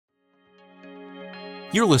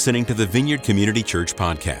You're listening to the Vineyard Community Church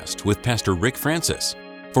podcast with Pastor Rick Francis.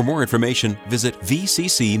 For more information, visit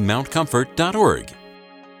vccmountcomfort.org.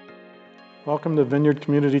 Welcome to Vineyard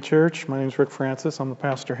Community Church. My name is Rick Francis. I'm the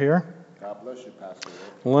pastor here. God bless you, Pastor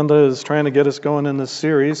Rick. Linda is trying to get us going in this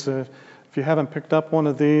series. If you haven't picked up one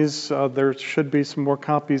of these, there should be some more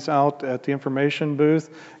copies out at the information booth.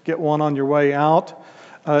 Get one on your way out.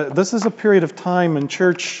 This is a period of time in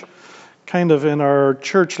church, kind of in our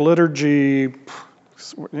church liturgy.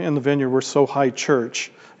 In the Vineyard, we're so high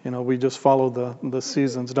church. You know, we just follow the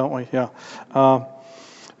seasons, don't we? Yeah.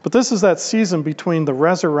 But this is that season between the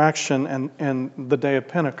resurrection and the day of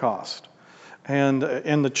Pentecost. And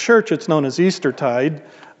in the church, it's known as Eastertide.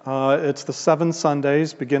 It's the 7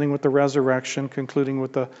 Sundays, beginning with the resurrection, concluding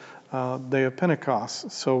with the day of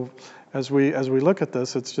Pentecost. So as we look at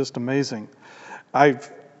this, it's just amazing. I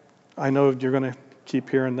know you're going to keep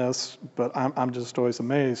hearing this, but I'm just always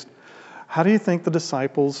amazed. How do you think the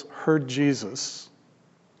disciples heard Jesus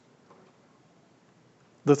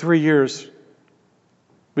the 3 years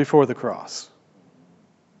before the cross?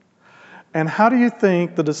 And how do you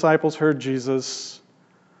think the disciples heard Jesus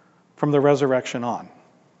from the resurrection on?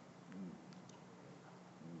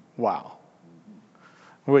 Wow.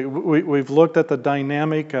 We've looked at the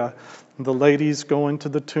dynamic. The ladies go into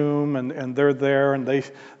the tomb and they're there and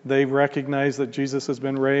they recognize that Jesus has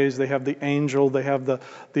been raised. They have the angel. They have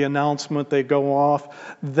the announcement. They go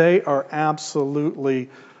off. They are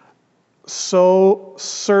absolutely so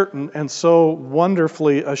certain and so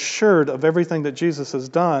wonderfully assured of everything that Jesus has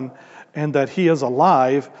done and that he is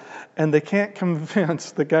alive, and they can't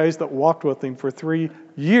convince the guys that walked with him for 3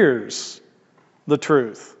 years the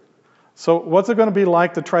truth. So what's it going to be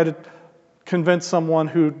like to try to convince someone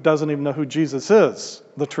who doesn't even know who Jesus is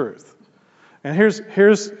the truth? And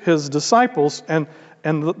here's his disciples, and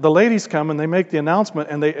the ladies come and they make the announcement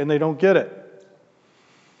and they don't get it.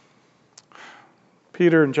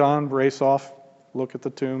 Peter and John race off, look at the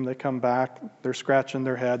tomb, they come back, they're scratching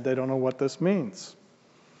their head, they don't know what this means.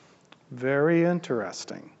 Very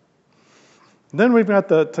interesting. Then we've got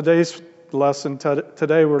today's lesson.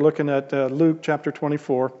 Today we're looking at Luke chapter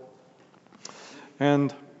 24.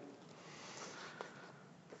 And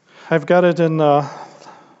I've got it in...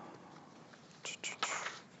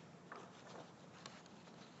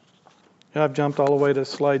 I've jumped all the way to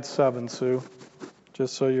slide 7, Sue,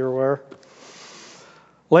 just so you're aware.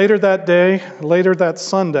 Later that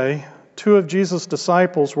Sunday, 2 of Jesus'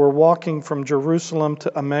 disciples were walking from Jerusalem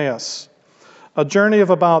to Emmaus, a journey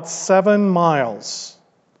of about 7 miles.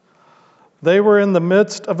 They were in the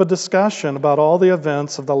midst of a discussion about all the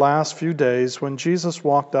events of the last few days when Jesus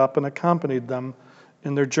walked up and accompanied them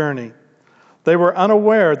in their journey. They were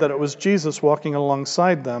unaware that it was Jesus walking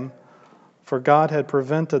alongside them, for God had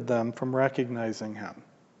prevented them from recognizing him.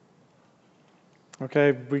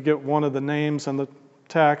 Okay, we get one of the names in the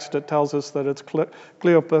text. It tells us that it's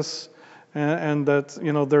Cleopas, and that,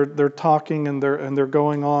 you know, they're talking and they're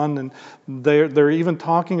going on, and they're even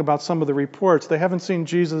talking about some of the reports. They haven't seen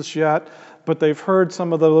Jesus yet, but they've heard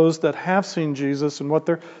some of those that have seen Jesus and what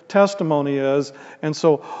their testimony is. And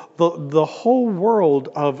so the whole world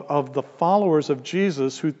of the followers of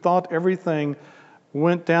Jesus who thought everything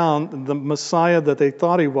went down, the Messiah that they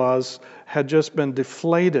thought he was, had just been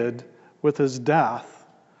deflated with his death.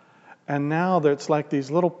 And now it's like these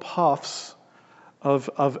little puffs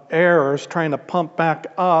of air trying to pump back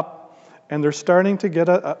up, and they're starting to get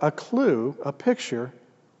a clue, a picture.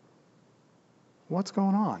 What's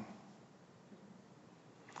going on?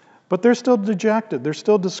 But they're still dejected. They're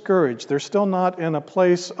still discouraged. They're still not in a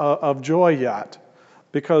place of joy yet,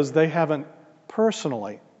 because they haven't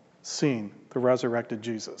personally seen the resurrected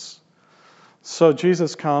Jesus. So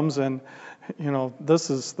Jesus comes, and you know,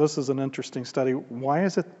 this is an interesting study. Why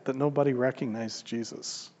is it that nobody recognized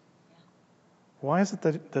Jesus? Why is it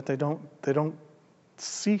that they don't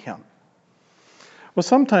see him? Well,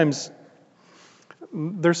 sometimes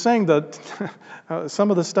they're saying that some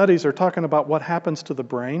of the studies are talking about what happens to the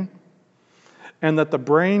brain, and that the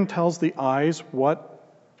brain tells the eyes what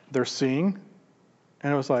they're seeing.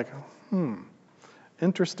 And it was like,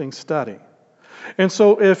 interesting study. And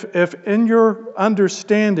so if in your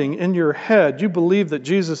understanding, in your head, you believe that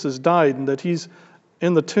Jesus has died and that he's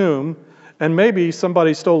in the tomb, and maybe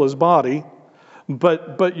somebody stole his body,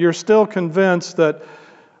 but you're still convinced that,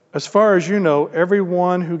 as far as you know,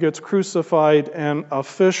 everyone who gets crucified and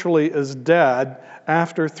officially is dead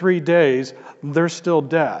after 3 days, they're still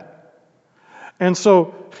dead. And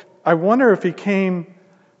so I wonder if he came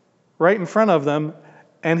right in front of them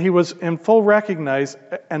and he was in full recognize,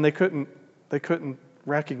 and they couldn't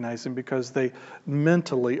recognize him because they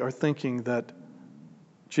mentally are thinking that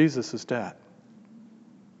Jesus is dead.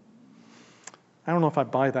 I don't know if I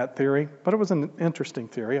buy that theory, but it was an interesting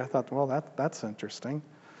theory. I thought, well, that's interesting.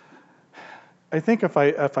 I think if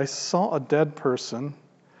I saw a dead person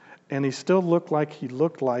and he still looked like he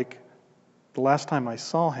looked like the last time I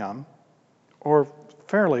saw him, or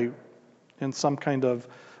fairly in some kind of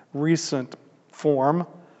recent form,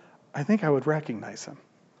 I think I would recognize him.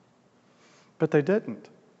 But they didn't.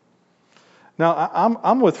 Now,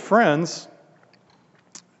 I'm with friends,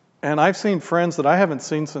 and I've seen friends that I haven't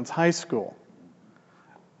seen since high school.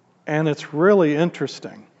 And it's really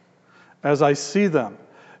interesting as I see them.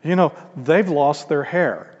 You know, they've lost their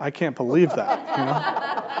hair. I can't believe that, you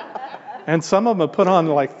know. And some of them have put on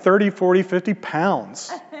like 30, 40, 50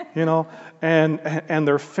 pounds, you know, and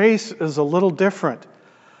their face is a little different.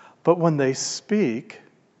 But when they speak,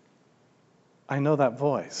 I know that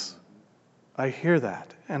voice. I hear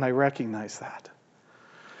that, and I recognize that.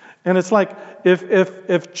 And it's like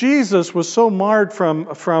if Jesus was so marred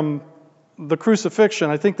from the crucifixion,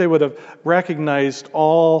 I think they would have recognized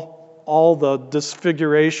all the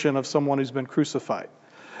disfiguration of someone who's been crucified.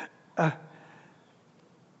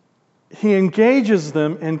 He engages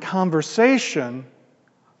them in conversation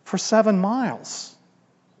for 7 miles.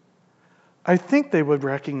 I think they would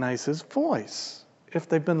recognize his voice. If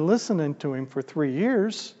they've been listening to him for 3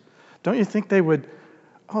 years, don't you think they would,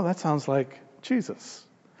 oh, that sounds like Jesus?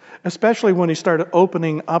 Especially when he started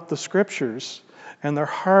opening up the scriptures and their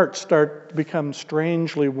hearts start to become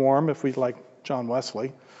strangely warm, if we like John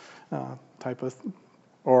Wesley type of,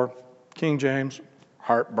 or King James,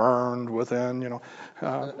 heart burned within, you know.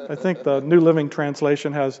 I think the New Living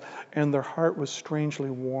Translation has, and their heart was strangely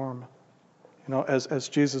warm, you know, as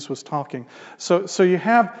Jesus was talking. So you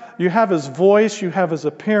have his voice, you have his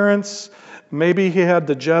appearance. Maybe he had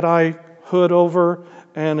the Jedi hood over,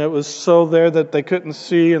 and it was so there that they couldn't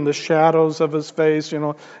see in the shadows of his face, you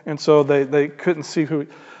know, and so they couldn't see who.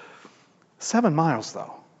 7 miles,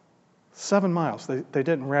 though. 7 miles. They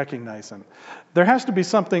didn't recognize him. There has to be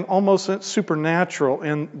something almost supernatural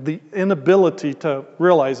in the inability to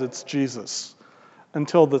realize it's Jesus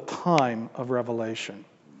until the time of revelation.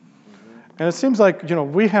 And it seems like, you know,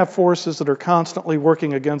 we have forces that are constantly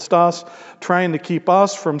working against us, trying to keep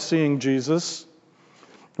us from seeing Jesus.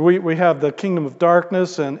 We have the kingdom of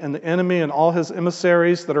darkness and the enemy and all his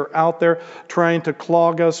emissaries that are out there trying to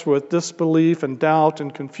clog us with disbelief and doubt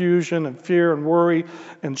and confusion and fear and worry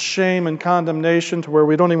and shame and condemnation to where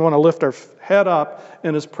we don't even want to lift our head up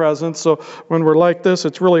in his presence. So when we're like this,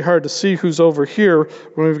 it's really hard to see who's over here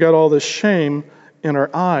when we've got all this shame in our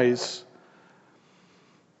eyes.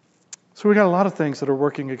 So we got a lot of things that are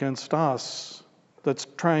working against us that's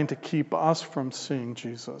trying to keep us from seeing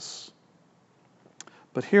Jesus.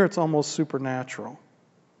 But here it's almost supernatural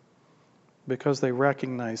because they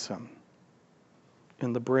recognize him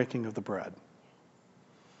in the breaking of the bread.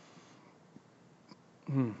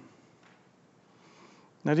 Now,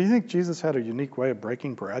 do you think Jesus had a unique way of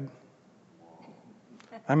breaking bread?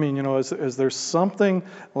 I mean, you know, is there something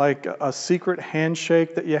like a secret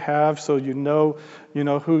handshake that you have so you know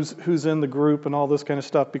who's in the group and all this kind of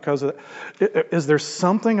stuff? Because is there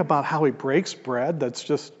something about how he breaks bread that's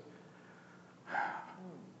just...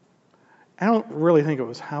 I don't really think it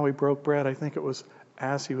was how he broke bread. I think it was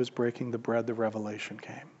as he was breaking the bread, the revelation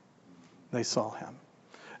came. They saw him.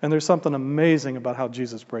 And there's something amazing about how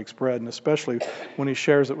Jesus breaks bread, and especially when he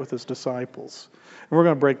shares it with his disciples. And we're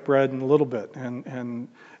going to break bread in a little bit and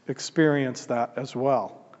experience that as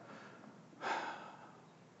well.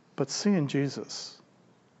 But seeing Jesus,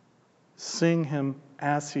 seeing him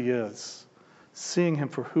as he is, seeing him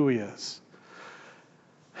for who he is,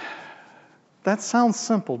 that sounds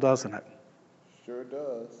simple, doesn't it? Sure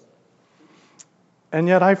does. And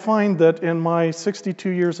yet I find that in my 62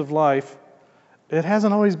 years of life, it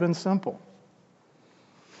hasn't always been simple.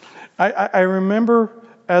 I remember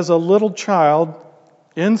as a little child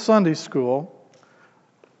in Sunday school,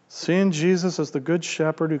 seeing Jesus as the good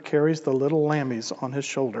shepherd who carries the little lammies on his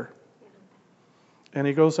shoulder. And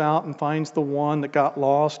he goes out and finds the one that got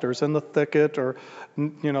lost or is in the thicket or,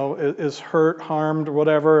 you know, is hurt, harmed,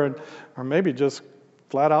 whatever, or maybe just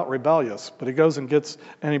flat out rebellious. But he goes and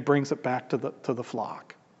he brings it back to the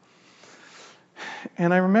flock.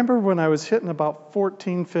 And I remember when I was hitting about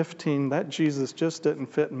 14, 15, that Jesus just didn't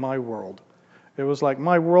fit in my world. It was like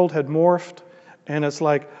my world had morphed, and it's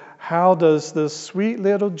like, how does this sweet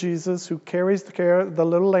little Jesus who carries the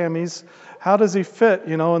little lammies, how does he fit,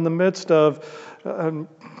 you know, in the midst of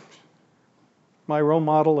my role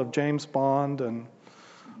model of James Bond and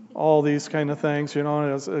all these kind of things, you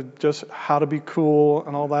know, just how to be cool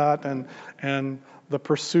and all that, and the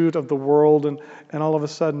pursuit of the world, and all of a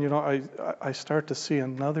sudden, you know, I start to see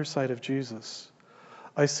another side of Jesus,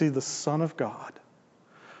 I see the Son of God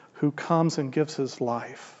who comes and gives his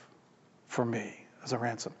life for me as a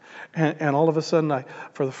ransom. And all of a sudden,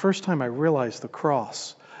 for the first time, I realized the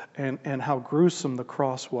cross and how gruesome the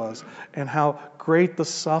cross was and how great the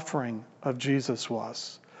suffering of Jesus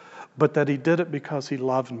was, but that he did it because he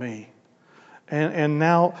loved me. And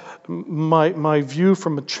now my view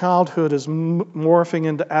from childhood is morphing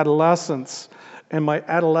into adolescence, and my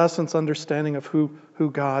adolescence understanding of who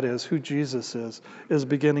God is, who Jesus is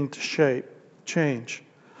beginning to change.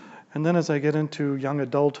 And then as I get into young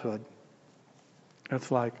adulthood, it's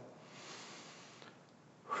like,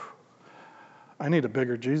 I need a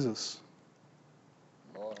bigger Jesus.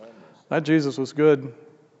 That Jesus was good.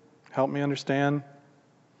 Helped me understand,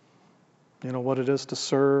 what it is to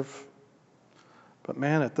serve. But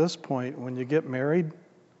man, at this point, when you get married,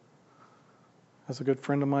 as a good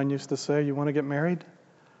friend of mine used to say, you want to get married?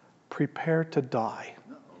 Prepare to die.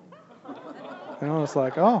 It's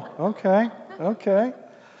like, oh, okay.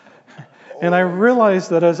 And I realize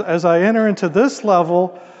that as I enter into this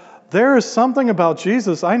level, there is something about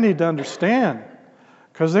Jesus I need to understand,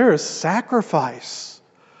 because there is sacrifice.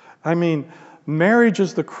 I mean, marriage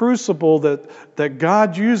is the crucible that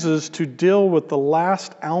God uses to deal with the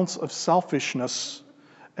last ounce of selfishness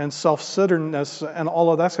and self-centeredness and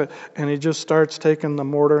all of that stuff. And he just starts taking the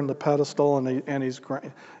mortar and the pedestal, and he's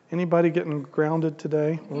anybody getting grounded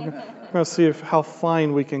today? We're going to see how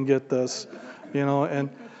fine we can get this,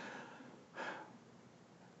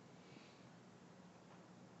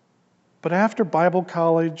 But after Bible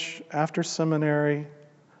college, after seminary,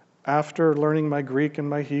 after learning my Greek and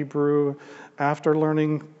my Hebrew, after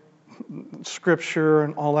learning Scripture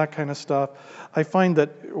and all that kind of stuff, I find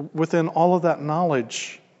that within all of that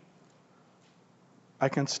knowledge, I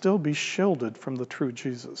can still be shielded from the true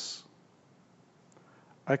Jesus.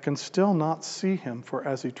 I can still not see him for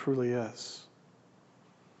as he truly is.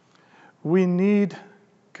 We need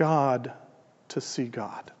God to see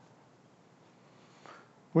God.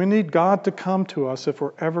 We need God to come to us if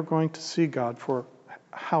we're ever going to see God for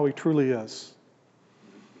how he truly is.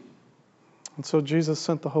 And so Jesus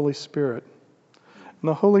sent the Holy Spirit. And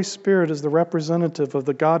the Holy Spirit is the representative of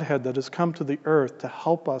the Godhead that has come to the earth to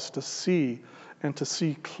help us to see and to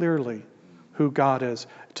see clearly who God is,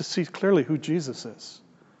 to see clearly who Jesus is.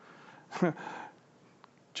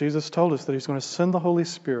 Jesus told us that he's going to send the Holy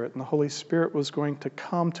Spirit, and the Holy Spirit was going to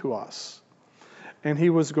come to us. And he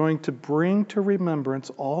was going to bring to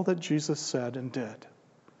remembrance all that Jesus said and did.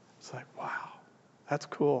 It's like, wow, that's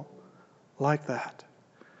cool. Like that.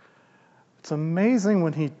 It's amazing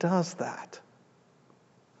when he does that.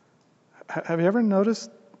 Have you ever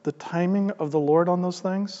noticed the timing of the Lord on those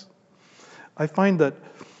things? I find that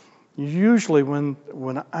usually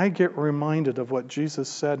when I get reminded of what Jesus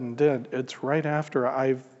said and did, it's right after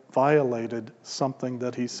I've violated something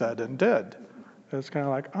that he said and did. It's kind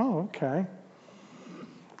of like, oh, okay.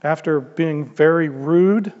 After being very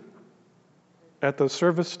rude at the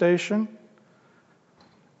service station,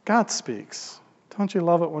 God speaks. Don't you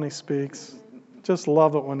love it when he speaks? Just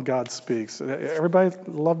love it when God speaks. Everybody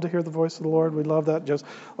love to hear the voice of the Lord? We love that. Just,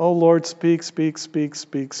 oh Lord, speak, speak, speak,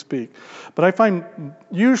 speak, speak. But I find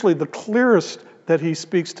usually the clearest that he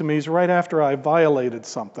speaks to me is right after I violated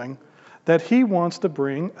something, that he wants to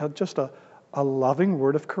bring just a loving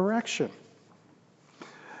word of correction.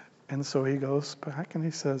 And so he goes back and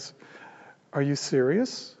he says, are you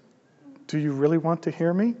serious? Do you really want to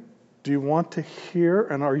hear me? Do you want to hear,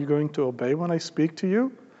 and are you going to obey when I speak to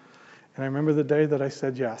you? And I remember the day that I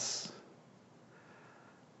said yes.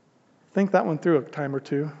 Think that one through a time or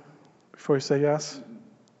two before you say yes.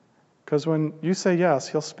 Because when you say yes,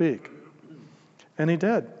 he'll speak. And he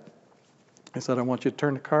did. He said, I want you to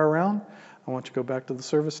turn the car around. I want you to go back to the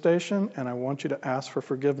service station, and I want you to ask for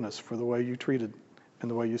forgiveness for the way you treated and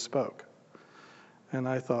the way you spoke. And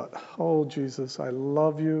I thought, oh, Jesus, I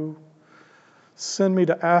love you. Send me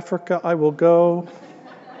to Africa, I will go.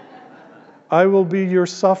 I will be your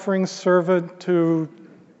suffering servant to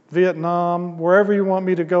Vietnam. Wherever you want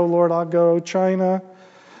me to go, Lord, I'll go. China.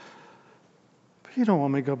 But you don't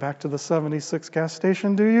want me to go back to the 76 gas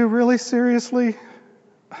station, do you? Really? Seriously?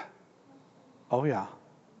 Oh, yeah.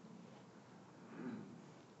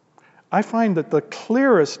 I find that the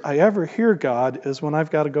clearest I ever hear God is when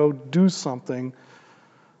I've got to go do something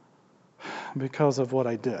because of what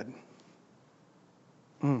I did.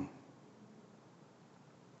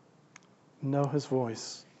 Know his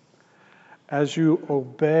voice. As you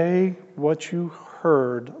obey what you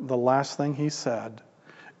heard, the last thing he said,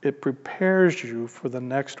 it prepares you for the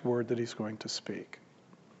next word that he's going to speak.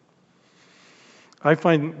 I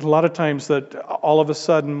find a lot of times that all of a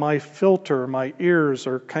sudden my filter, my ears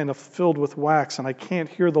are kind of filled with wax, and I can't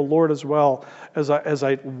hear the Lord as well as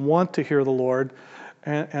I want to hear the Lord.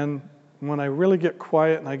 And when I really get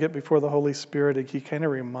quiet and I get before the Holy Spirit, He kind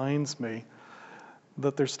of reminds me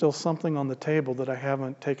that there's still something on the table that I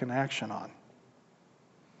haven't taken action on.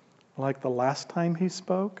 Like the last time He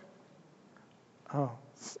spoke. Oh,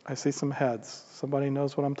 I see some heads. Somebody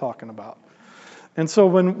knows what I'm talking about. And so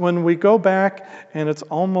when we go back, and it's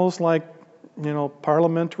almost like,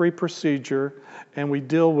 parliamentary procedure, and we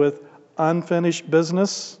deal with unfinished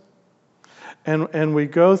business, and we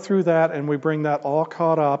go through that, and we bring that all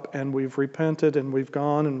caught up, and we've repented, and we've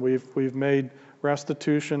gone, and we've made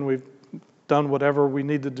restitution, we've done whatever we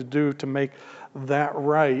needed to do to make that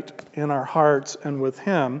right in our hearts and with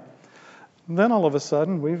Him, then all of a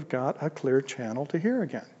sudden we've got a clear channel to hear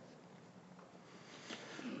again.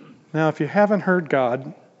 Now, if you haven't heard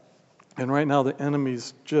God, and right now the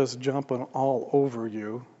enemy's just jumping all over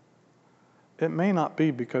you, it may not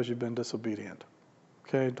be because you've been disobedient.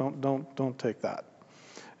 Okay, don't take that.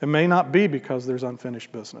 It may not be because there's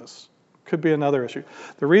unfinished business. Could be another issue.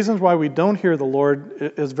 The reasons why we don't hear the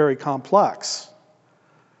Lord is very complex.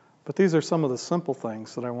 But these are some of the simple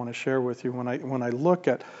things that I want to share with you when I look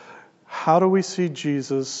at how do we see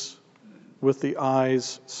Jesus with the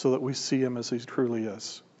eyes so that we see Him as He truly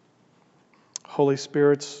is. Holy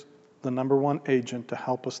Spirit's the number one agent to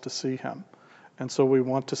help us to see Him. And so we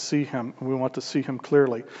want to see Him, and we want to see Him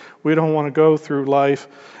clearly. We don't want to go through life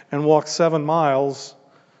and walk 7 miles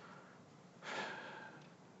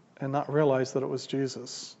and not realize that it was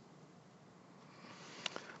Jesus.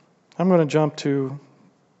 I'm going to jump to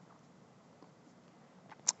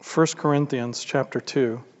 1 Corinthians chapter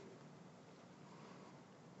 2.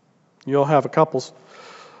 You'll have a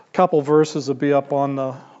couple verses will be up on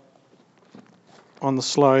the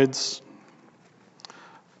slides,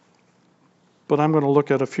 but I'm going to look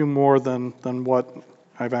at a few more than what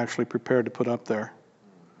I've actually prepared to put up there.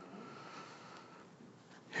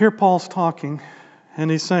 Here Paul's talking, and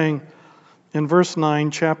he's saying in verse 9,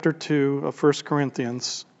 chapter 2 of 1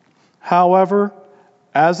 Corinthians, "However,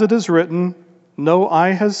 as it is written, no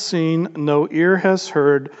eye has seen, no ear has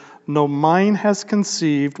heard, no mind has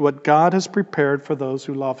conceived what God has prepared for those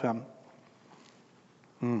who love Him."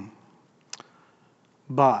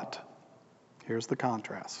 But, here's the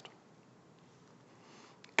contrast.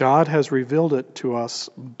 God has revealed it to us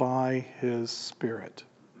by His Spirit.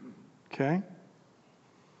 Okay?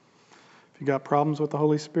 If you got problems with the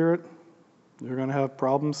Holy Spirit, you're going to have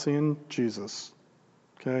problems seeing Jesus.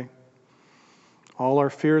 Okay? All our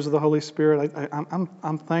fears of the Holy Spirit,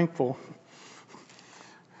 I'm thankful.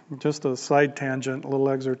 Just a side tangent, a little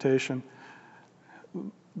exhortation.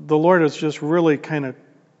 The Lord has just really kind of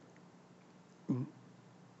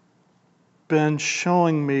been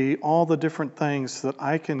showing me all the different things that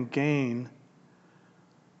I can gain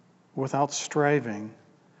without striving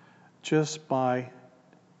just by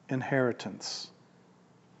inheritance.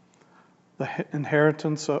 The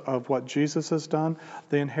inheritance of what Jesus has done,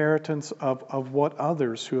 the inheritance of what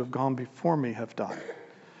others who have gone before me have done.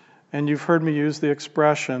 And you've heard me use the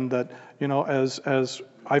expression that, as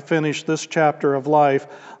I finish this chapter of life,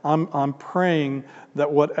 I'm praying that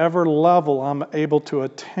whatever level I'm able to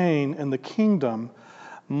attain in the kingdom,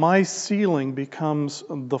 my ceiling becomes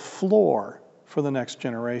the floor for the next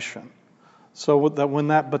generation. So that when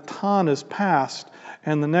that baton is passed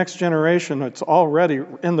and the next generation, it's already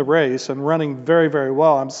in the race and running very, very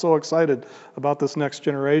well. I'm so excited about this next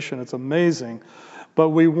generation. It's amazing. But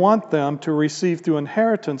we want them to receive through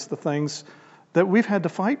inheritance the things that we've had to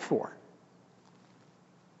fight for.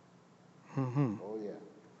 Mm-hmm. Oh, yeah.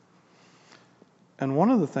 And one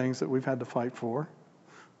of the things that we've had to fight for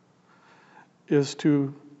is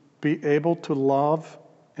to be able to love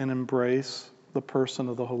and embrace the person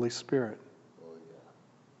of the Holy Spirit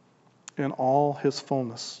in all His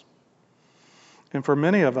fullness. And for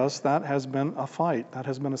many of us, that has been a fight. That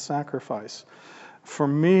has been a sacrifice. For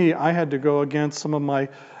me, I had to go against some of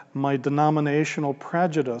my denominational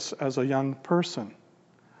prejudice as a young person,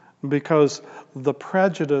 because the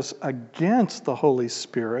prejudice against the Holy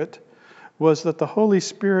Spirit was that the Holy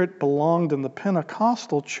Spirit belonged in the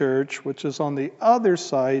Pentecostal church, which is on the other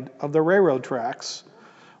side of the railroad tracks,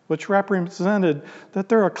 which represented that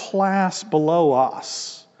they're a class below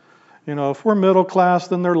us. If we're middle class,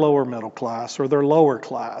 then they're lower middle class, or they're lower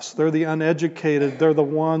class. They're the uneducated. They're the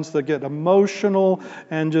ones that get emotional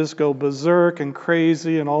and just go berserk and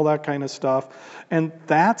crazy and all that kind of stuff. And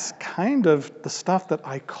that's kind of the stuff that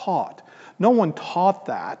I caught. No one taught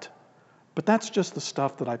that, but that's just the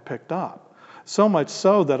stuff that I picked up. So much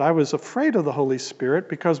so that I was afraid of the Holy Spirit,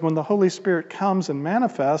 because when the Holy Spirit comes and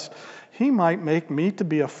manifests, he might make me to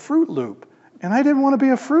be a Fruit Loop. And I didn't want to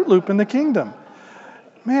be a Fruit Loop in the kingdom.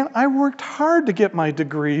 Man, I worked hard to get my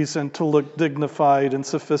degrees and to look dignified and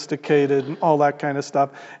sophisticated and all that kind of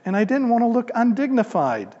stuff. And I didn't want to look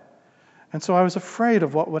undignified. And so I was afraid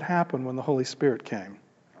of what would happen when the Holy Spirit came.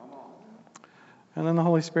 And then the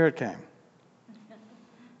Holy Spirit came.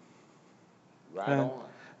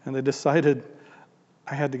 And they decided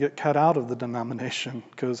I had to get cut out of the denomination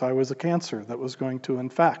because I was a cancer that was going to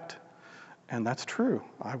infect. And that's true.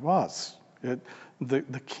 I was.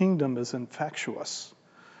 The kingdom is infectious.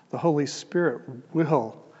 The Holy Spirit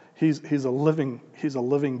will. He's a living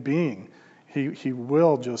being. He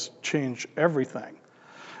will just change everything.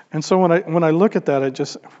 And so when I look at that, I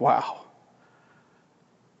just, wow.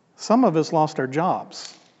 Some of us lost our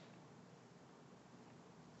jobs.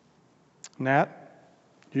 Nat,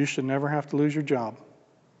 you should never have to lose your job.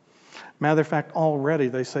 Matter of fact, already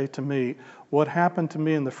they say to me, what happened to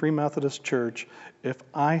me in the Free Methodist Church, if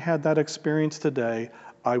I had that experience today,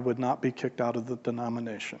 I would not be kicked out of the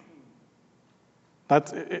denomination.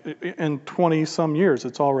 That's, in 20-some years,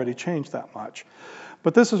 it's already changed that much.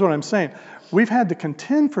 But this is what I'm saying. We've had to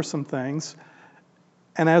contend for some things,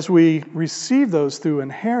 and as we receive those through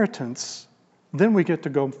inheritance, then we get to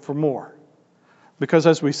go for more. Because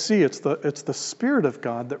as we see, it's the Spirit of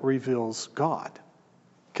God that reveals God.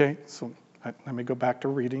 Okay, so let me go back to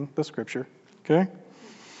reading the scripture. Okay?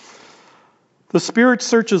 The Spirit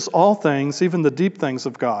searches all things, even the deep things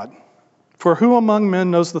of God. For who among men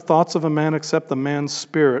knows the thoughts of a man except the man's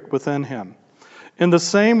spirit within him? In the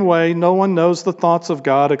same way, no one knows the thoughts of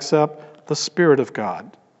God except the Spirit of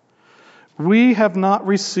God. We have not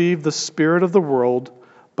received the spirit of the world,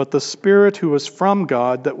 but the Spirit who is from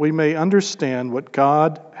God, that we may understand what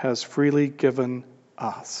God has freely given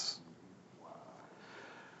us.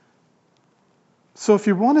 So if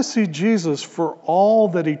you want to see Jesus for all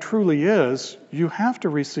that he truly is, you have to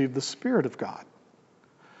receive the Spirit of God.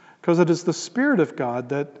 Because it is the Spirit of God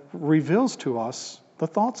that reveals to us the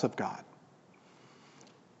thoughts of God.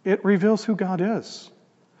 It reveals who God is.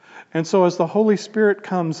 And so as the Holy Spirit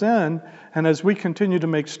comes in, and as we continue to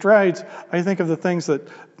make strides, I think of the things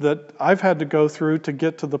that I've had to go through to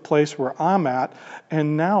get to the place where I'm at,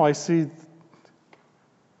 and now I see.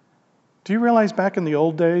 Do you realize back in the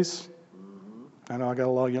old days, I know I got a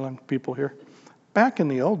lot of young people here, back in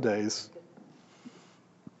the old days,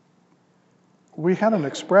 we had an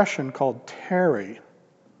expression called tarry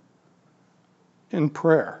in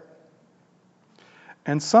prayer.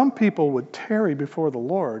 And some people would tarry before the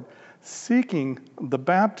Lord, seeking the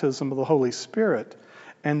baptism of the Holy Spirit,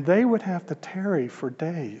 and they would have to tarry for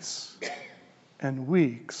days and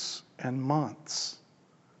weeks and months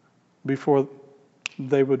before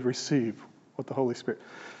they would receive what the Holy Spirit.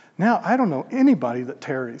 Now, I don't know anybody that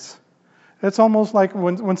tarries. It's almost like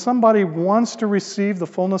when somebody wants to receive the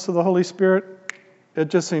fullness of the Holy Spirit, it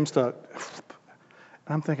just seems to...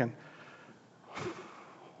 I'm thinking,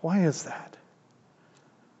 why is that?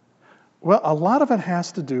 Well, a lot of it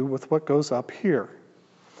has to do with what goes up here.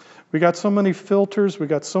 We got so many filters, we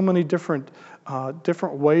got so many different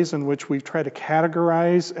ways in which we try to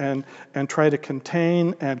categorize and try to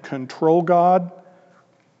contain and control God,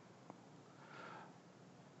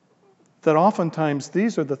 that oftentimes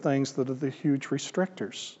these are the things that are the huge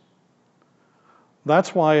restrictors.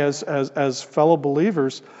 That's why as fellow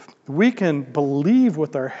believers, we can believe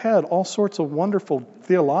with our head all sorts of wonderful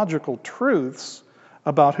theological truths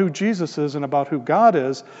about who Jesus is and about who God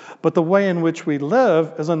is, but the way in which we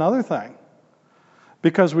live is another thing.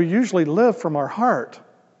 Because we usually live from our heart.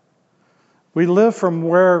 We live from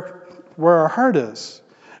where our heart is.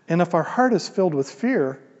 And if our heart is filled with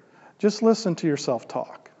fear, just listen to yourself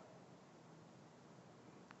talk.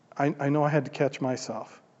 I know I had to catch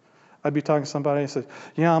myself. I'd be talking to somebody and say,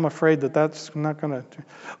 yeah, I'm afraid that's not going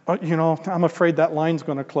to, I'm afraid that line's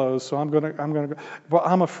going to close, so I'm going to go. Well,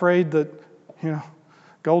 I'm afraid that,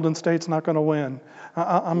 Golden State's not going to win.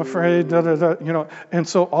 I'm afraid, And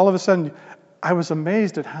so all of a sudden, I was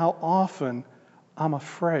amazed at how often I'm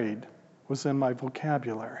afraid was in my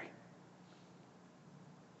vocabulary.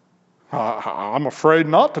 I'm afraid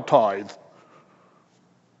not to tithe.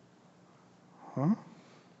 Huh?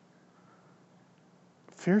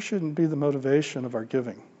 Fear shouldn't be the motivation of our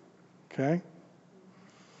giving, okay?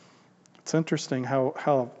 It's interesting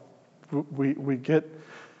how we get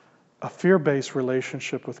a fear-based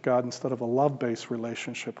relationship with God instead of a love-based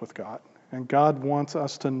relationship with God. And God wants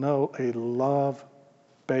us to know a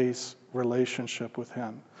love-based relationship with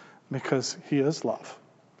Him because He is love.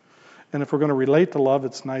 And if we're going to relate to love,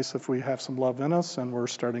 it's nice if we have some love in us and we're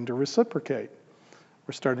starting to reciprocate.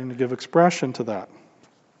 We're starting to give expression to that.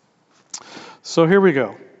 So here we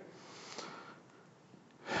go.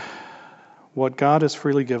 What God has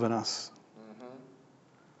freely given us.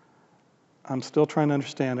 I'm still trying to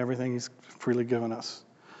understand everything He's freely given us.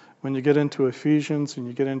 When you get into Ephesians and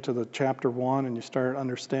you get into the chapter 1 and you start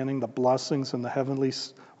understanding the blessings in the heavenly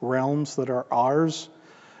realms that are ours,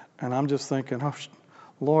 and I'm just thinking, oh,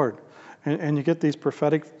 Lord. And you get these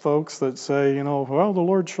prophetic folks that say, well, the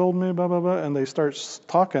Lord showed me, blah, blah, blah, and they start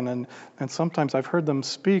talking. And sometimes I've heard them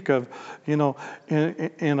speak of, in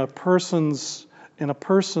a person's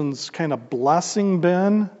kind of blessing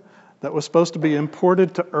bin that was supposed to be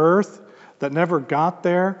imported to earth that never got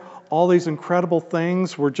there. All these incredible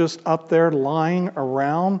things were just up there lying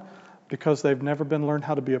around because they've never been learned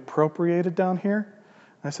how to be appropriated down here.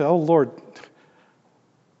 And I say, oh, Lord,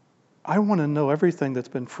 I want to know everything that's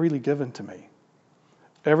been freely given to me,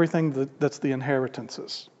 everything that's the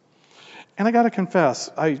inheritances. And I got to confess,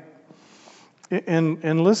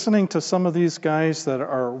 in listening to some of these guys that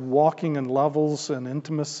are walking in levels and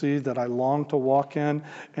intimacy that I long to walk in,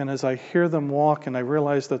 and as I hear them walk and I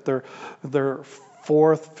realize that they're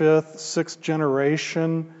fourth, fifth, sixth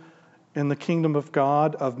generation in the kingdom of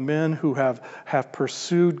God, of men who have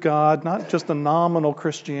pursued God, not just a nominal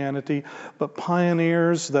Christianity, but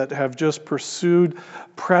pioneers that have just pursued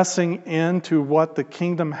pressing into what the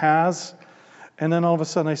kingdom has. And then all of a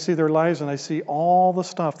sudden I see their lives and I see all the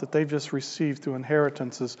stuff that they've just received through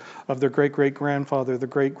inheritances of their great-great-grandfather, the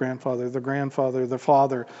great-grandfather, the grandfather, the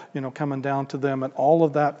father, coming down to them, and all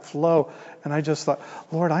of that flow. And I just thought,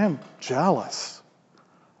 Lord, I am jealous.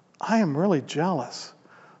 I am really jealous.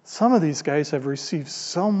 Some of these guys have received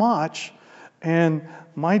so much, and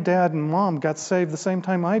my dad and mom got saved the same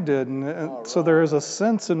time I did, and so there is a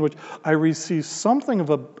sense in which I received something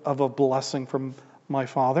of a blessing from my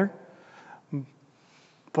father,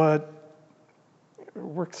 but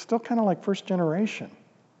we're still kind of like first generation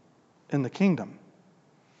in the kingdom.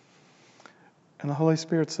 And the Holy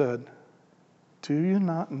Spirit said, do you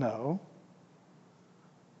not know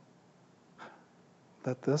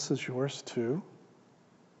that this is yours too?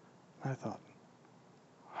 I thought,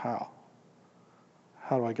 how?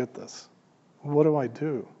 How do I get this? What do I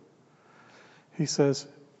do? He says,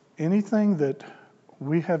 anything that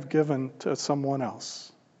we have given to someone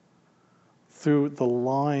else through the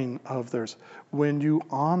line of theirs, when you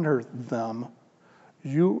honor them,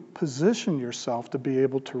 you position yourself to be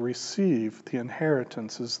able to receive the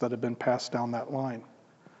inheritances that have been passed down that line.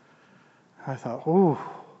 I thought,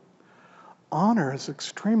 honor is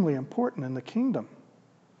extremely important in the kingdom.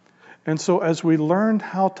 And so as we learned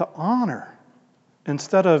how to honor,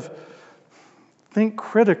 instead of think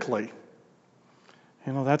critically,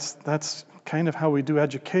 that's kind of how we do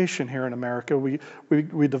education here in America. We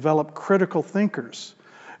develop critical thinkers.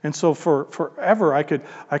 And so forever I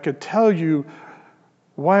could tell you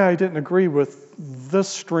why I didn't agree with this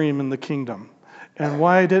stream in the kingdom and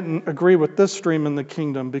why I didn't agree with this stream in the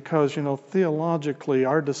kingdom, because theologically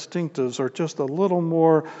our distinctives are just a little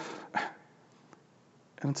more.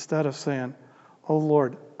 Instead of saying, oh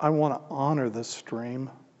Lord, I want to honor this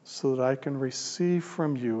stream so that I can receive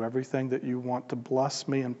from you everything that you want to bless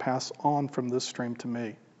me and pass on from this stream to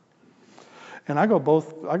me. And I go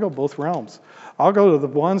both realms. I'll go to the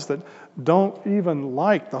ones that don't even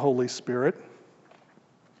like the Holy Spirit.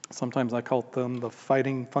 Sometimes I call them the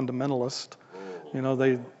fighting fundamentalist.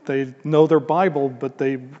 They know their Bible, but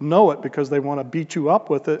they know it because they want to beat you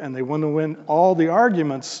up with it, and they want to win all the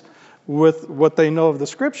arguments with what they know of the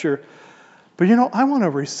Scripture. But I want to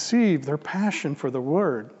receive their passion for the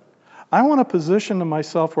Word. I want to position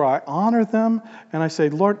myself where I honor them and I say,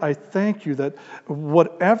 Lord, I thank you that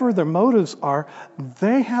whatever their motives are,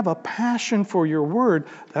 they have a passion for your Word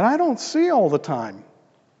that I don't see all the time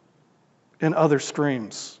in other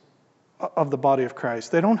streams of the body of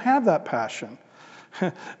Christ. They don't have that passion.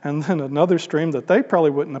 And then another stream that they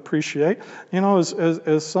probably wouldn't appreciate,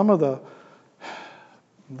 is some of the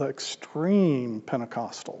extreme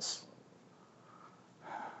Pentecostals.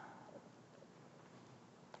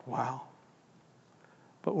 Wow.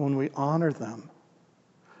 But when we honor them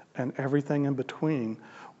and everything in between,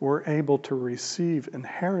 we're able to receive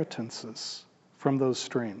inheritances from those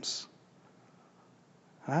streams.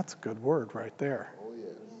 That's a good word right there. Oh,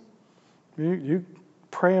 yes. You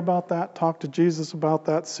pray about that, talk to Jesus about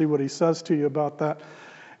that, see what he says to you about that,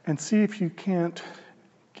 and see if you can't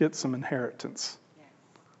get some inheritance.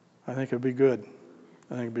 I think it'd be good.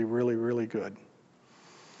 I think it'd be really, really good.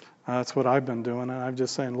 That's what I've been doing, and I'm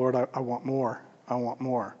just saying, Lord, I want more. I want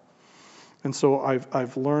more. And so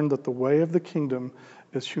I've learned that the way of the kingdom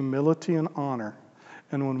is humility and honor.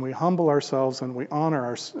 And when we humble ourselves and we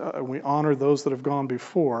honor those that have gone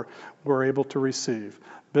before, we're able to receive.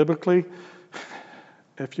 Biblically,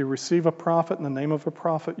 if you receive a prophet in the name of a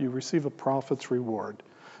prophet, you receive a prophet's reward.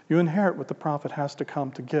 You inherit what the prophet has to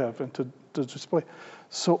come to give and to display.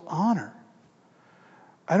 So honor.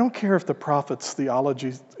 I don't care if the prophet's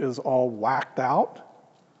theology is all whacked out,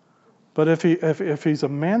 but if he's a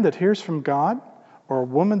man that hears from God or a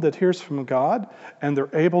woman that hears from God and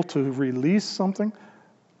they're able to release something,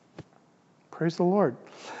 praise the Lord.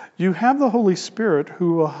 You have the Holy Spirit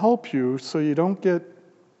who will help you so you don't get,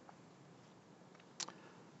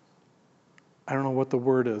 I don't know what the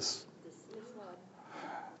word is,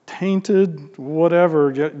 tainted,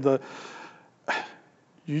 whatever.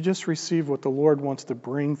 You just receive what the Lord wants to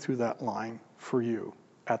bring through that line for you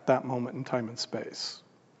at that moment in time and space.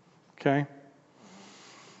 Okay?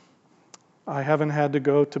 I haven't had to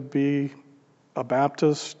go to be a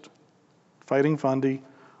Baptist fighting Fundy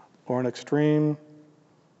or an extreme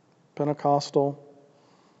Pentecostal,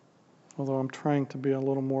 although I'm trying to be a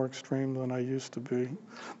little more extreme than I used to be.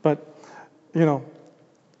 But,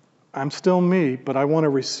 I'm still me, but I want to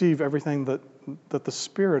receive everything that the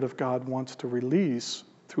Spirit of God wants to release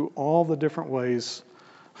through all the different ways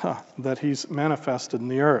that He's manifested in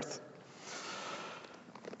the earth.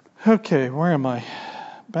 Okay, where am I?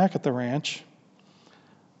 Back at the ranch.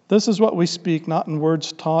 This is what we speak, not in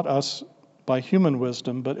words taught us by human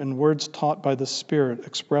wisdom, but in words taught by the Spirit,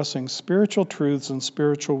 expressing spiritual truths and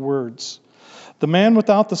spiritual words. The man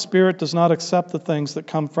without the Spirit does not accept the things that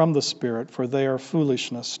come from the Spirit, for they are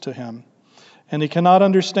foolishness to him. And he cannot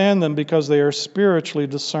understand them because they are spiritually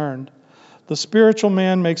discerned. The spiritual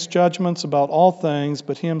man makes judgments about all things,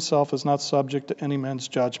 but he himself is not subject to any man's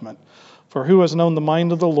judgment. For who has known the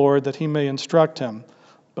mind of the Lord that he may instruct him?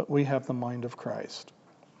 But we have the mind of Christ.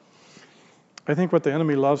 I think what the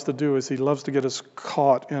enemy loves to do is he loves to get us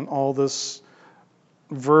caught in all this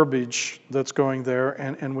verbiage that's going there,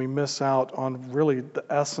 and we miss out on really the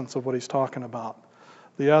essence of what he's talking about.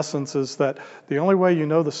 The essence is that the only way you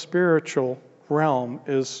know the spiritual realm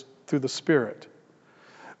is through the Spirit.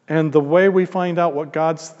 And the way we find out what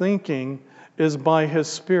God's thinking is by His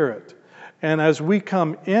Spirit. And as we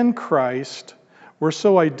come in Christ, we're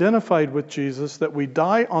so identified with Jesus that we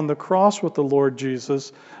die on the cross with the Lord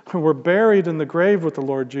Jesus. We're buried in the grave with the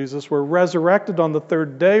Lord Jesus. We're resurrected on the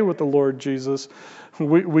third day with the Lord Jesus.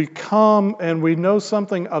 We come and we know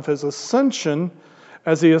something of His ascension.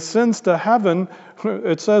 As He ascends to heaven,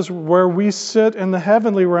 it says where we sit in the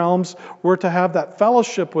heavenly realms, we're to have that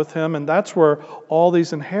fellowship with Him, and that's where all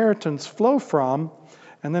these inheritance flow from.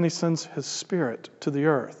 And then He sends His Spirit to the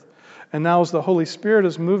earth. And now as the Holy Spirit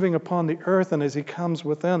is moving upon the earth and as He comes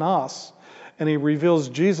within us, and He reveals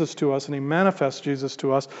Jesus to us and He manifests Jesus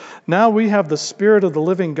to us, now we have the Spirit of the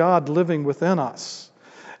living God living within us.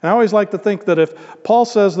 And I always like to think that if Paul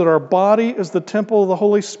says that our body is the temple of the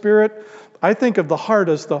Holy Spirit, I think of the heart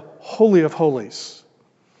as the Holy of Holies.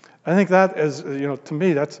 I think that is, to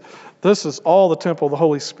me, this is all the temple of the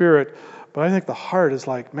Holy Spirit. But I think the heart is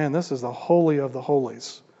like, man, this is the Holy of the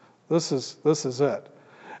Holies. This is it.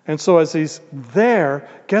 And so as He's there,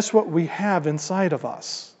 guess what we have inside of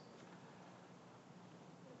us?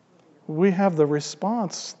 We have the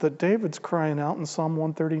response that David's crying out in Psalm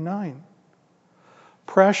 139.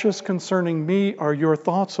 Precious concerning me are your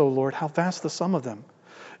thoughts, O Lord. How vast the sum of them.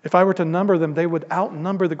 If I were to number them, they would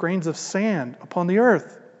outnumber the grains of sand upon the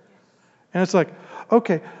earth. And it's like,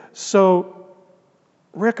 okay, so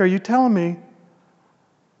Rick, are you telling me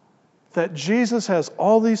that Jesus has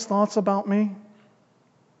all these thoughts about me?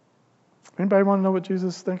 Anybody want to know what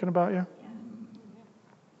Jesus is thinking about you?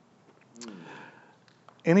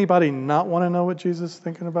 Anybody not want to know what Jesus is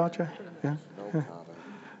thinking about you? Yeah.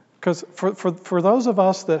 Because for those of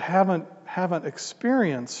us that haven't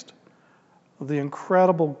experienced the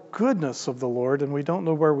incredible goodness of the Lord, and we don't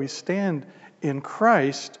know where we stand in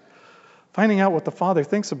Christ, finding out what the Father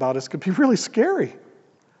thinks about us could be really scary.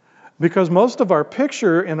 Because most of our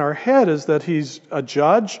picture in our head is that He's a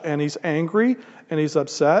judge and He's angry and He's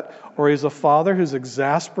upset, or He's a father who's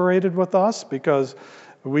exasperated with us because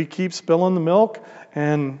we keep spilling the milk,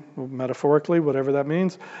 and metaphorically, whatever that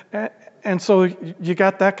means. And so you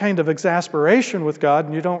got that kind of exasperation with God,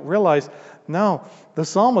 and you don't realize, no, the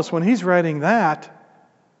psalmist, when he's writing that,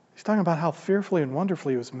 he's talking about how fearfully and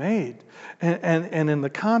wonderfully he was made. And in the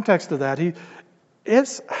context of that,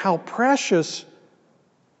 it's how precious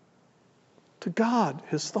to God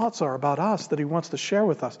His thoughts are about us that He wants to share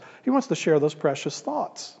with us. He wants to share those precious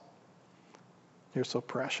thoughts. You're so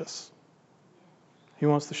precious. He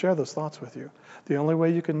wants to share those thoughts with you. The only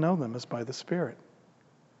way you can know them is by the Spirit.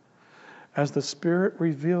 As the Spirit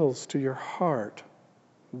reveals to your heart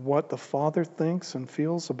what the Father thinks and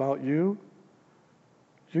feels about you,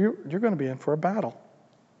 you're going to be in for a battle.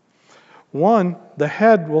 One, the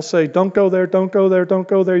head will say, don't go there, don't go there, don't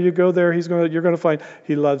go there, you go there. You're going to find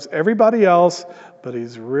he loves everybody else, but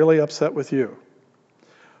he's really upset with you.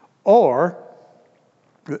 Or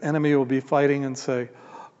the enemy will be fighting and say,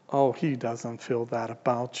 oh, he doesn't feel that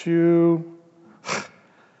about you.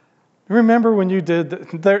 Remember when you did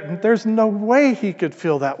that? There's no way he could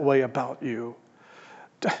feel that way about you.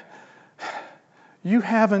 You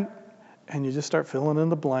haven't. And you just start filling in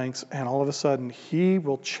the blanks, and all of a sudden, he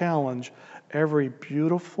will challenge every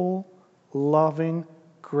beautiful, loving,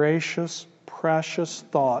 gracious, precious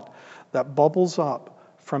thought that bubbles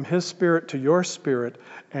up from his spirit to your spirit,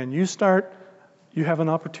 and you have an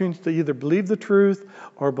opportunity to either believe the truth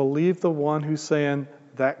or believe the one who's saying,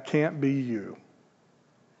 that can't be you.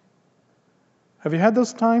 Have you had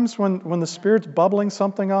those times when the Spirit's bubbling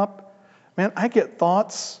something up? Man, I get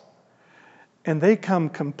thoughts, and they come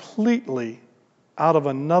completely out of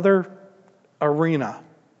another arena.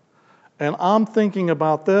 And I'm thinking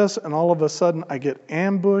about this, and all of a sudden I get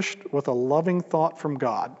ambushed with a loving thought from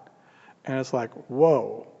God. And it's like,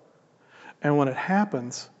 whoa. And when it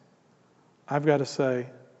happens, I've got to say,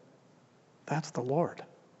 that's the Lord.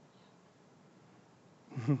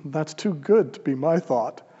 That's too good to be my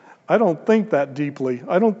thought. I don't think that deeply.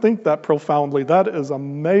 I don't think that profoundly. That is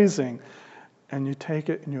amazing. And you take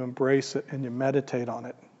it and you embrace it and you meditate on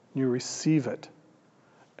it. You receive it.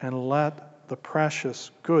 And let the precious,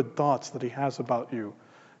 good thoughts that he has about you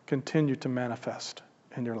continue to manifest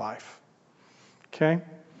in your life. Okay?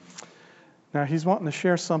 Now, he's wanting to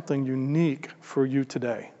share something unique for you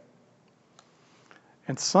today.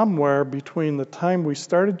 And somewhere between the time we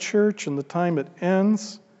started church and the time it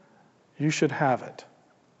ends, you should have it.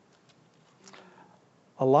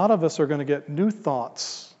 A lot of us are going to get new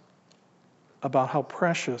thoughts about how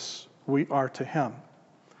precious we are to him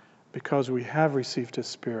because we have received his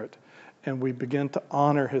Spirit, and we begin to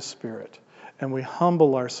honor his Spirit, and we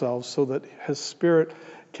humble ourselves so that his Spirit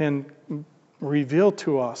can reveal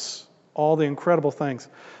to us all the incredible things.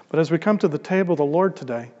 But as we come to the table of the Lord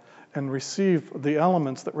today and receive the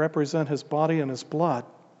elements that represent his body and his blood,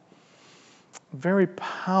 very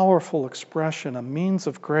powerful expression, a means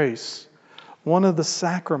of grace, one of the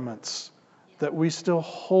sacraments that we still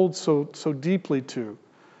hold so deeply to.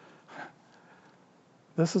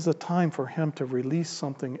 This is a time for him to release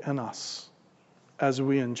something in us as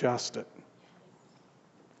we ingest it.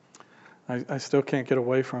 I still can't get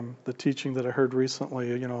away from the teaching that I heard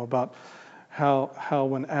recently, about how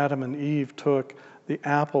when Adam and Eve took the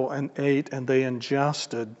apple and ate and they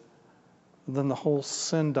ingested, then the whole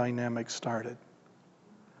sin dynamic started.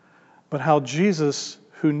 But how Jesus,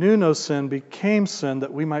 who knew no sin, became sin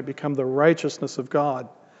that we might become the righteousness of God.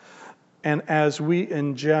 And as we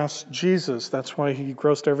ingest Jesus, that's why he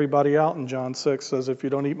grossed everybody out in John 6, says, if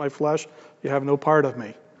you don't eat my flesh, you have no part of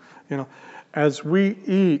me. As we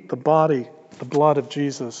eat the body, the blood of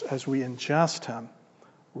Jesus, as we ingest him,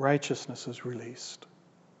 righteousness is released.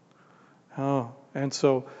 And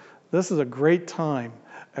so this is a great time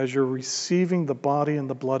as you're receiving the body and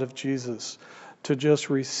the blood of Jesus to just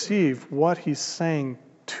receive what he's saying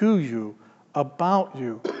to you, about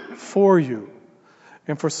you, for you.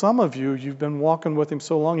 And for some of you, you've been walking with him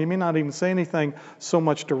so long, he may not even say anything so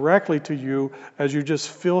much directly to you as you just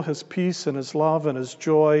feel his peace and his love and his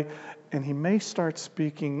joy, and he may start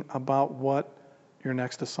speaking about what your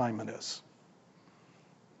next assignment is.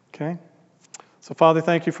 Okay? So, Father,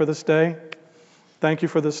 thank you for this day. Thank you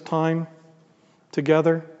for this time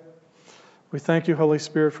together. We thank you, Holy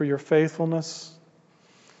Spirit, for your faithfulness,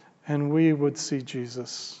 and we would see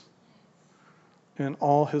Jesus in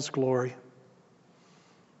all his glory.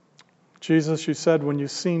 Jesus, you said, when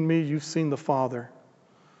you've seen me, you've seen the Father.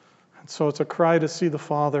 And so it's a cry to see the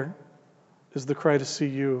Father, is the cry to see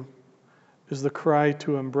you, is the cry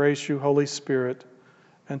to embrace you, Holy Spirit,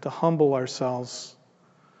 and to humble ourselves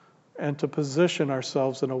and to position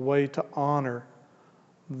ourselves in a way to honor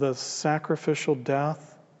the sacrificial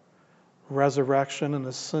death, resurrection, and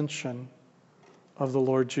ascension of the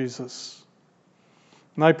Lord Jesus.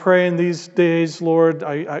 And I pray in these days, Lord,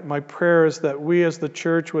 my prayer is that we as the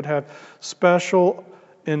church would have special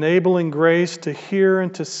enabling grace to hear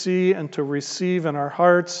and to see and to receive in our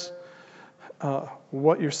hearts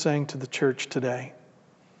what you're saying to the church today.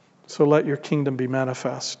 So let your kingdom be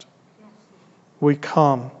manifest. We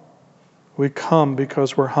come. We come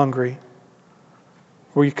because we're hungry.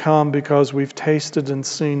 We come because we've tasted and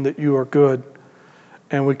seen that you are good,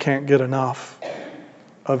 and we can't get enough.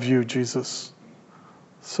 of you, Jesus.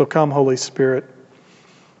 So come, Holy Spirit,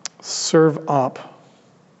 serve up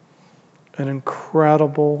an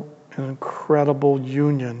incredible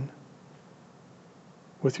union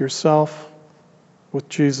with yourself, with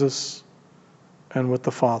Jesus, and with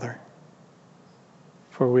the Father.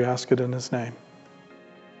 For we ask it in His name.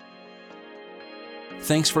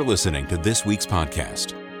 Thanks for listening to this week's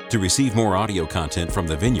podcast. To receive more audio content from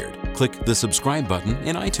the Vineyard, click the subscribe button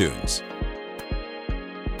in iTunes.